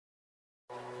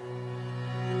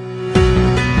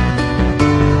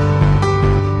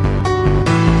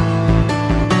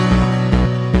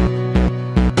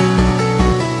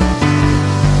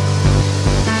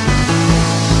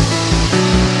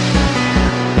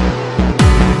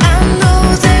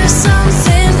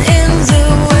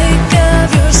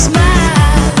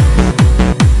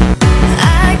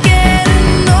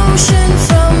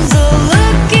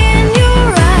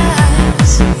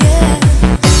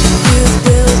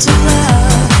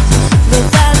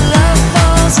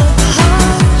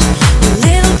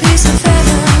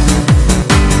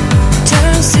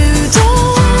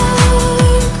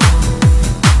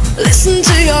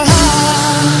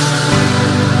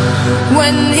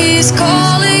he's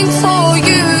calling for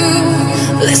you,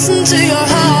 listen to your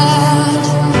heart.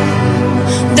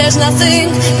 There's nothing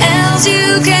else you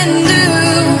can do.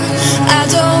 I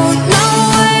don't know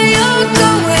where you're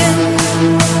going,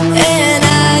 and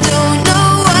I don't know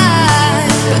why,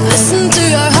 but listen to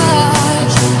your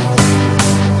heart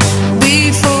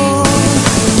before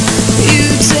you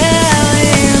tell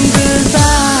him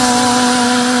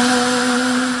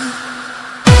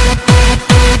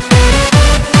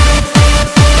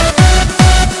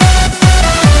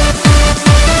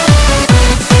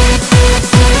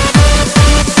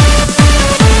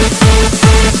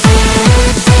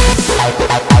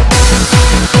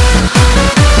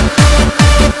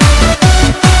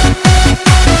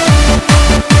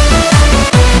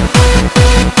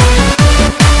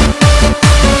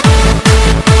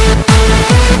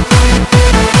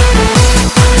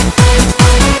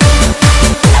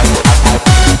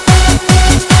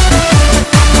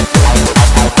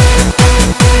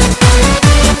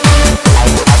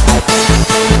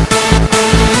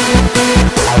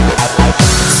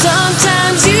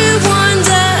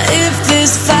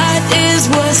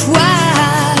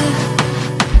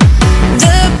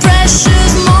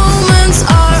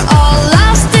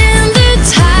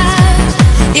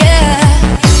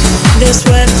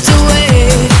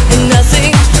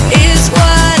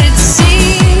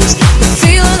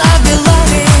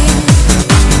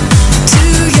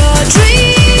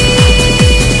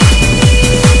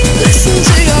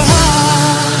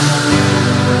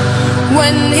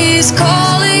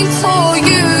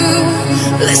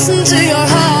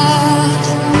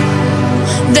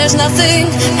nothing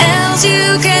else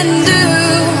you can do.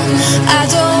 I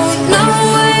don't